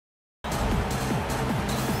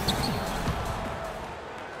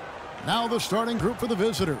Now the starting group for the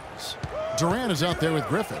visitors. Durant is out there with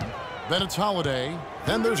Griffin. Then it's Holiday.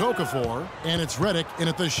 Then there's Okafor. And it's Redick in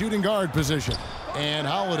at the shooting guard position. And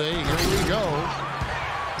Holiday, here we go.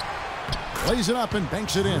 Lays it up and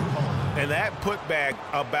banks it in. And that putback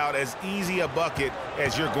about as easy a bucket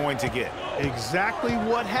as you're going to get. Exactly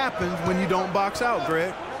what happens when you don't box out,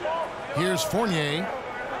 Greg. Here's Fournier.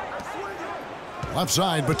 Left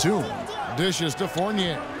side, Batum. Dishes to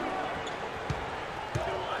Fournier.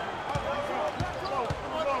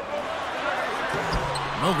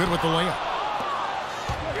 No good with the layup.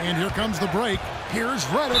 And here comes the break. Here's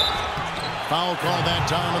Redick. Foul call that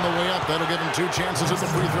time on the way up. That'll give him 2 chances at the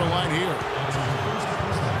free throw line here.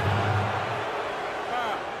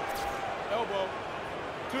 Elbow.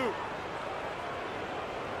 2.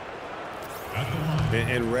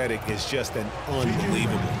 And Redick is just an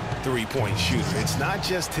unbelievable three-point shooter. It's not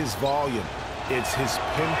just his volume, it's his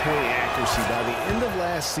pinpoint accuracy. By the end of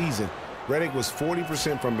last season, Redick was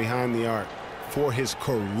 40% from behind the arc for his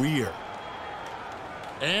career.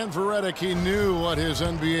 And for Redick, he knew what his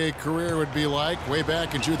NBA career would be like. Way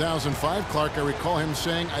back in 2005, Clark, I recall him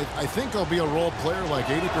saying, I think I'll be a role player like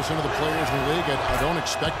 80% of the players in the league. I don't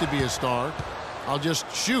expect to be a star. I'll just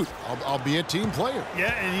shoot. I'll be a team player.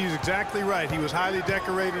 Yeah, and he's exactly right. He was highly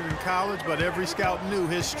decorated in college, but every scout knew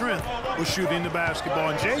his strength was shooting the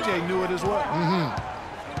basketball, and J.J. knew it as well.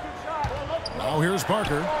 Now here's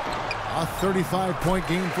Parker. A 35-point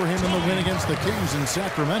game for him in the win against the Kings in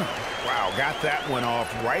Sacramento. Wow, got that one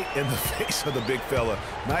off right in the face of the big fella.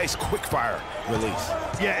 Nice quick-fire release.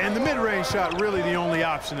 Yeah, and the mid-range shot really the only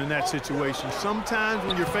option in that situation. Sometimes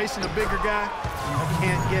when you're facing a bigger guy, you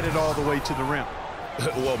can't get it all the way to the rim.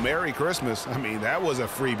 Well, Merry Christmas. I mean, that was a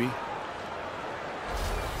freebie.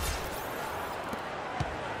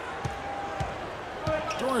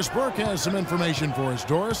 Doris Burke has some information for us.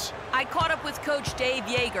 Doris? I caught up with Coach Dave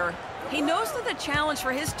Yeager. He knows that the challenge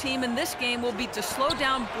for his team in this game will be to slow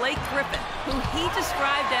down Blake Griffin, who he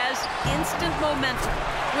described as instant momentum.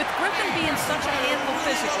 With Griffin being such a handful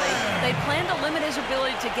physically, they plan to limit his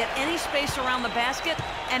ability to get any space around the basket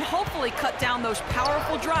and hopefully cut down those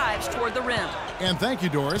powerful drives toward the rim. And thank you,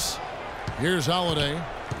 Doris. Here's Holiday.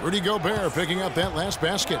 Rudy Gobert picking up that last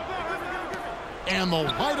basket. And the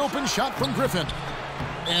wide-open shot from Griffin.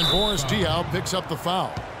 And Boris Diaw picks up the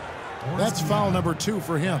foul. That's foul number 2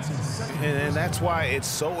 for him. And that's why it's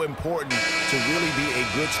so important to really be a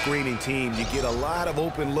good screening team. You get a lot of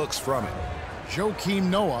open looks from it. Joakim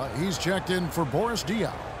Noah, he's checked in for Boris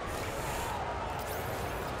Diaw.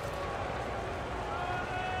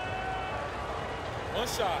 One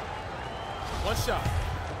shot.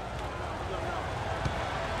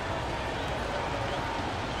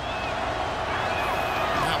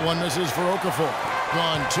 That one misses for Okafor.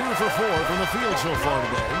 Gone 2 for 4 from the field so far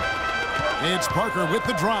today. It's Parker with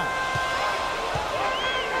the drive.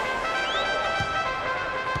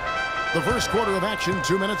 The first quarter of action,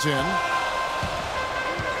 2 minutes in.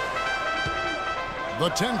 The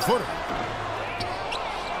 10-footer.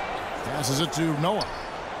 Passes it to Noah.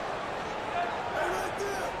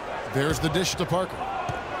 There's the dish to Parker.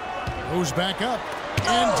 Goes back up.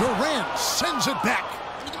 And Durant sends it back.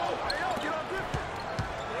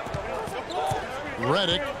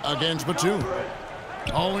 Redick against Batum.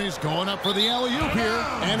 Always going up for the alley-oop here.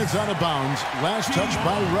 And it's out of bounds. Last touch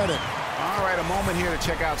by Redick. All right, a moment here to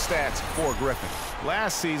check out stats for Griffin.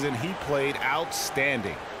 Last season, he played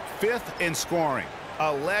outstanding. 5th in scoring,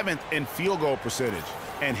 11th in field goal percentage,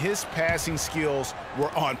 and his passing skills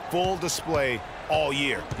were on full display all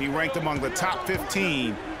year. He ranked among the top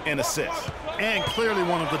 15 in assists. And clearly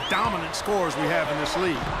one of the dominant scorers we have in this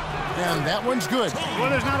league. And that one's good. Well,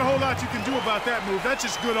 there's not a whole lot you can do about that move. That's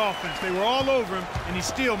just good offense. They were all over him, and he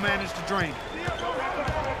still managed to drain it.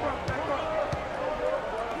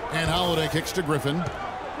 And Holiday kicks to Griffin.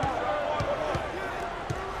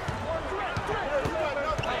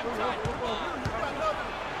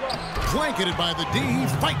 Blanketed by the D. He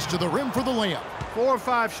fights to the rim for the layup. 4 or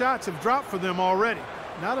 5 shots have dropped for them already.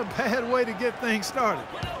 Not a bad way to get things started.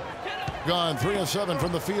 Gone 3 of 7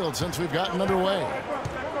 from the field since we've gotten underway.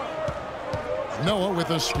 Noah with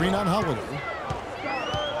a screen on Holiday.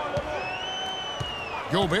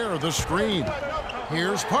 Gobert the screen.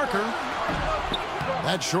 Here's Parker.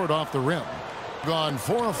 That's short off the rim. Gone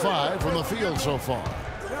 4 of 5 from the field so far.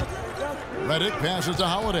 Redick passes to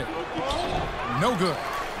Holiday. No good.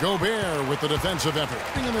 Gobert with the defensive effort.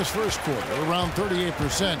 In this first quarter, around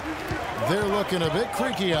 38%. They're looking a bit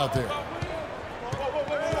creaky out there.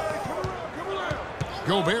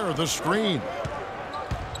 Gobert the screen.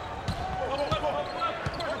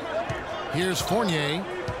 Here's Fournier.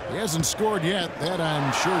 He hasn't scored yet. That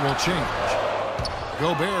I'm sure will change.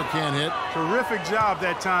 Gobert can't hit. Terrific job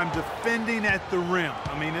that time defending at the rim.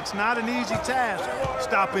 I mean, it's not an easy task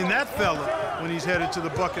stopping that fella when he's headed to the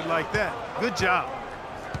bucket like that. Good job.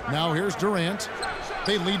 Now here's Durant.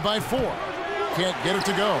 They lead by 4. Can't get it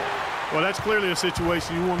to go. Well, that's clearly a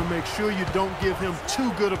situation you want to make sure you don't give him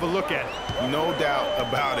too good of a look at it. No doubt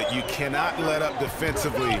about it. You cannot let up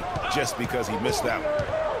defensively just because he missed out.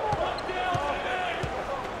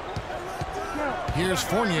 Here's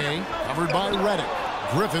Fournier, covered by Redick.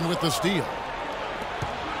 Griffin with the steal.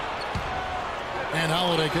 And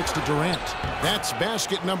Holiday kicks to Durant. That's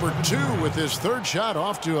basket number 2 with his 3rd shot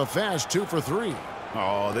off to a fast 2 for 3.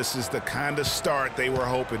 Oh, this is the kind of start they were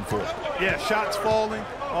hoping for. Yeah, shots falling,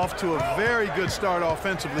 off to a very good start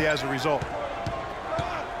offensively as a result.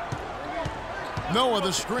 Noah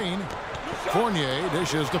the screen. Fournier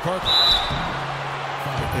dishes to Parker.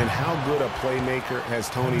 And how good a playmaker has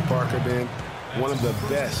Tony Parker been? One of the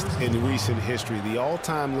best in recent history. The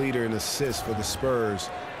all-time leader in assists for the Spurs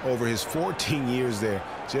over his 14 years there.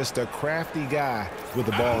 Just a crafty guy with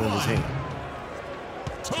the ball in his hand.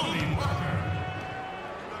 Tony Parker.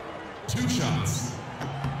 2 shots.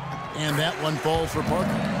 And that one falls for Parker.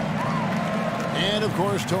 And, of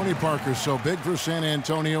course, Tony Parker, so big for San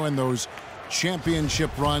Antonio in those championship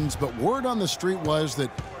runs. But word on the street was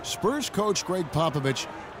that Spurs coach Greg Popovich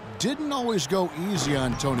didn't always go easy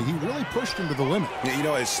on Tony. He really pushed him to the limit. Yeah, you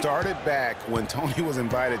know, it started back when Tony was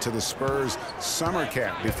invited to the Spurs summer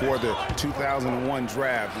camp before the 2001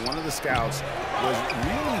 draft. One of the scouts was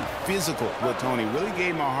really physical with Tony, really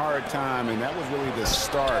gave him a hard time, and that was really the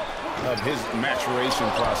start of his maturation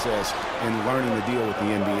process in learning to deal with the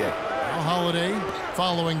NBA. Now Holiday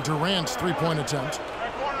following Durant's 3-point attempt.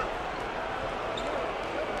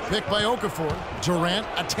 Pick by Okafor. Durant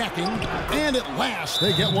attacking, and at last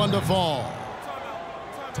they get one to fall.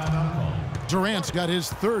 Durant's got his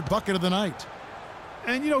 3rd bucket of the night.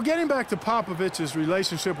 And, you know, getting back to Popovich's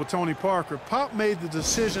relationship with Tony Parker, Pop made the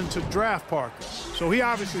decision to draft Parker. So he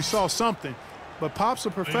obviously saw something. But Pop's a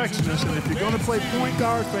perfectionist, and if you're going to play point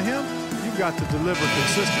guard for him, you've got to deliver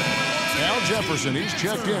consistently. Al Jefferson, he's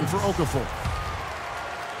checked in for Okafor.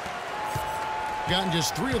 Gotten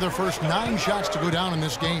just 3 of their first 9 shots to go down in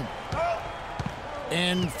this game.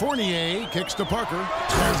 And Fournier kicks to Parker.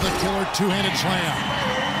 There's the killer 2-handed slam.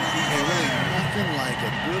 And really nothing like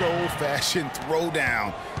a good old-fashioned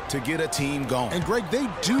throwdown to get a team going. And Greg, they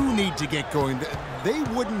do need to get going. They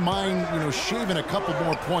wouldn't mind, you know, shaving a couple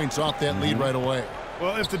more points off that lead right away.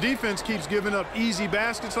 Well, if the defense keeps giving up easy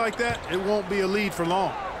baskets like that, it won't be a lead for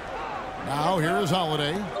long. Now here is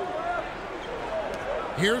Holiday.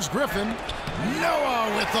 Here's Griffin.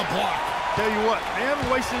 Noah with the block. Tell you what, they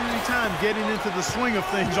haven't wasted any time getting into the swing of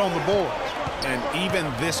things on the board. And even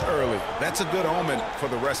this early, that's a good omen for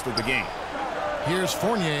the rest of the game. Here's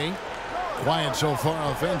Fournier. Quiet so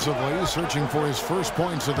far offensively, searching for his first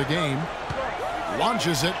points of the game.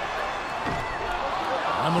 Launches it.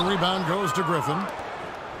 And the rebound goes to Griffin.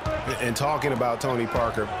 And talking about Tony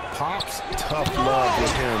Parker, Pop's tough love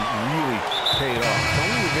with him really paid off.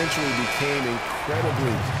 Tony eventually became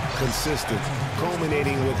incredibly consistent,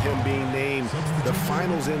 culminating with him being named the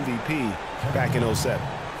Finals MVP back in '07.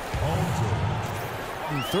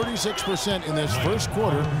 36% in this first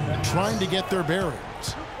quarter, trying to get their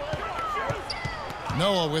bearings.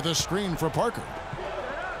 Noah with a screen for Parker.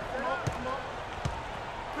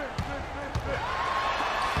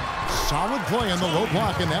 Solid play on the low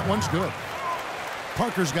block, and that one's good.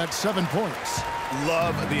 Parker's got 7 points.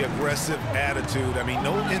 Love the aggressive attitude. I mean,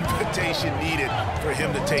 no invitation needed for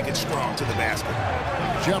him to take it strong to the basket.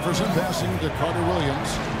 Jefferson passing to Carter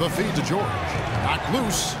Williams. The feed to George. Knocked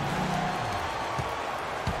loose.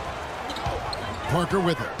 Parker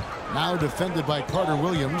with it. Now defended by Carter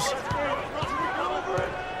Williams.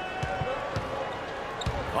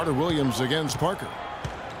 Carter Williams against Parker.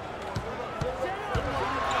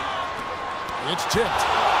 It's tipped.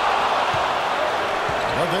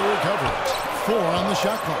 But they recover it. 4 on the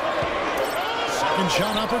shot clock. Second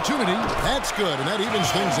shot opportunity. That's good, and that evens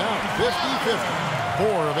things out.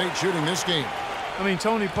 50-50. 4 of 8 shooting this game. I mean,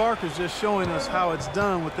 Tony Parker's just showing us how it's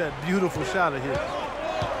done with that beautiful shot of his.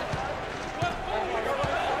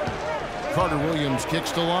 Carter Williams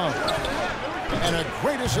kicks to Love. And a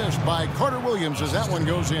great assist by Carter Williams as that one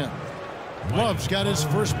goes in. Love's got his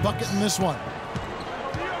first bucket in this one.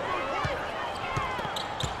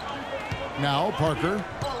 Now Parker.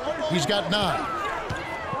 He's got 9.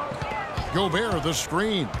 Gobert the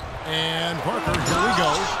screen. And Parker, here we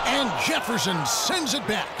go. And Jefferson sends it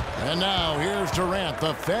back. And now here's Durant,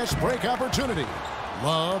 the fast break opportunity.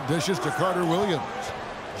 Love dishes to Carter Williams.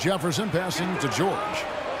 Jefferson passing to George.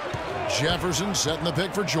 Jefferson setting the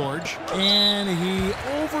pick for George. And he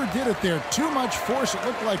overdid it there. Too much force, it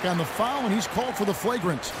looked like, on the foul, and he's called for the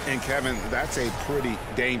flagrant. And, Kevin, that's a pretty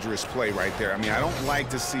dangerous play right there. I mean, I don't like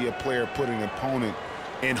to see a player put an opponent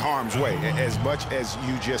in harm's way, as much as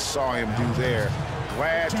you just saw him do there.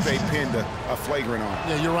 Glad they pinned a flagrant on him.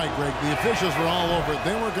 Yeah, you're right, Greg. The officials were all over it.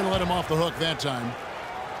 They weren't going to let him off the hook that time.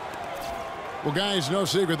 Well, guys, no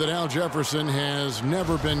secret that Al Jefferson has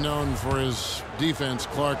never been known for his defense.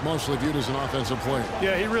 Clark, mostly viewed as an offensive player.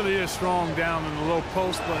 Yeah, he really is strong down in the low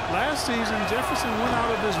post. But last season, Jefferson went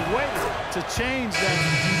out of his way to change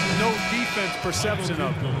that no defense perception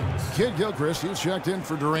of him. Kid Gilchrist, he's checked in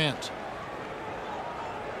for Durant.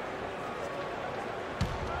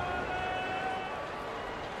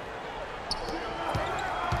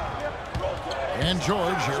 And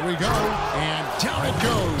George, here we go. And down it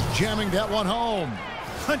goes, jamming that one home.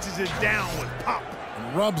 Punches it down with pop.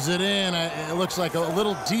 Rubs it in. It looks like a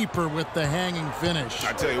little deeper with the hanging finish.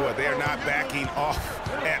 I tell you what, they are not backing off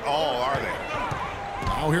at all, are they?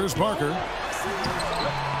 Now here's Parker.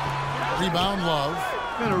 Rebound, Love.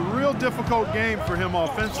 Been a real difficult game for him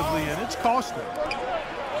offensively, and it's cost him.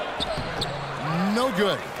 No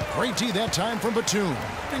good. Great D that time from Batum.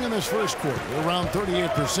 In this first quarter, around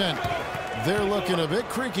 38%. They're looking a bit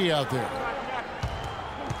creaky out there.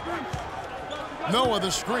 Noah the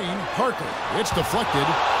screen. Parker. It's deflected.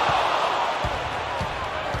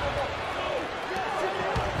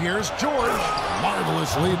 Here's George.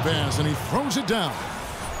 Marvelous lead pass, and he throws it down.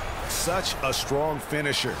 Such a strong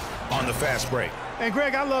finisher on the fast break. And,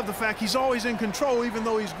 Greg, I love the fact he's always in control. Even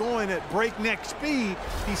though he's going at breakneck speed,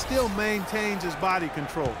 he still maintains his body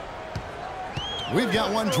control. We've got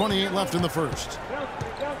 1:28 left in the first.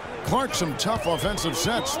 Clark, some tough offensive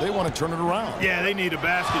sets. They want to turn it around. Yeah, they need a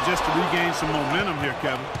basket just to regain some momentum here,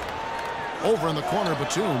 Kevin. Over in the corner,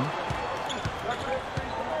 Batum.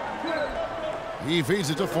 He feeds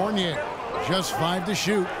it to Fournier. Just 5 to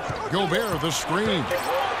shoot. Gobert, the screen.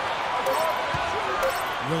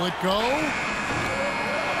 Will it go?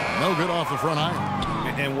 No good off the front iron.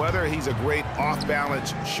 And whether he's a great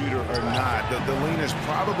off-balance shooter or not, the lean is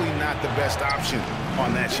probably not the best option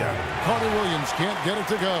on that shot. Carter Williams can't get it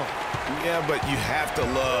to go. Yeah, but you have to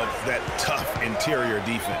love that tough interior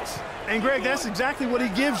defense. And, Greg, that's exactly what he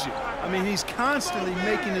gives you. I mean, he's constantly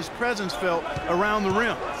making his presence felt around the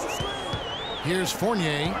rim. Here's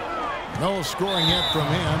Fournier. No scoring yet from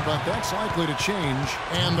him, but that's likely to change.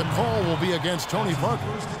 And the call will be against Tony Parker.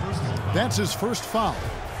 That's his first foul.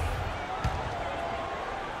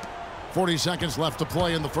 40 seconds left to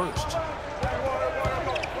play in the first.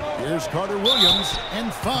 Here's Carter Williams,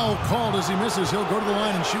 and foul called as he misses. He'll go to the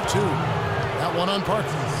line and shoot 2. That one on Parker.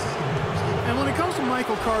 And when it comes to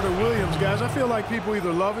Michael Carter Williams, guys, I feel like people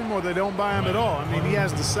either love him or they don't buy him at all. I mean, he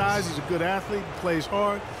has the size, he's a good athlete, he plays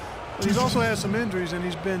hard, but he's also had some injuries, and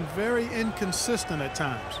he's been very inconsistent at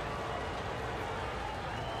times.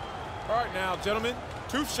 All right, now, gentlemen,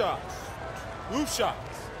 2 shots. 2 shots.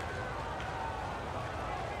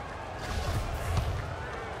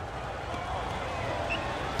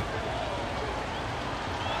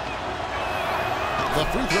 The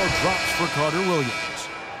free throw drops for Carter Williams.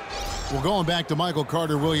 Well, going back to Michael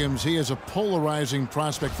Carter Williams, he is a polarizing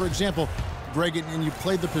prospect. For example, Greg, and you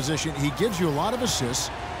played the position, he gives you a lot of assists,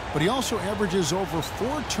 but he also averages over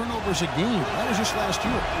 4 turnovers a game. That was just last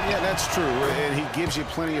year. Yeah, that's true. And he gives you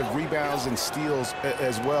plenty of rebounds and steals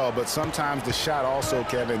as well. But sometimes the shot also,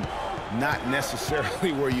 Kevin, not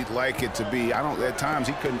necessarily where you'd like it to be. At times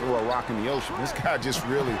he couldn't throw a rock in the ocean. This guy just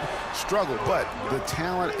really struggled. But the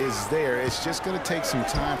talent is there. It's just going to take some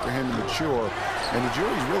time for him to mature. And the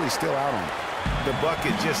jury's really still out on him. The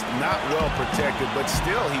bucket just not well protected, but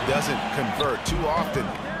still he doesn't convert too often.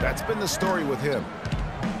 That's been the story with him.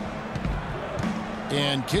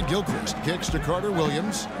 And Kid Gilchrist kicks to Carter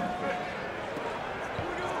Williams.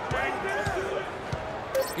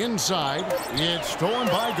 Inside, it's stolen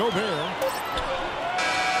by Gobert.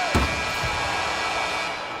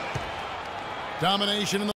 Domination in the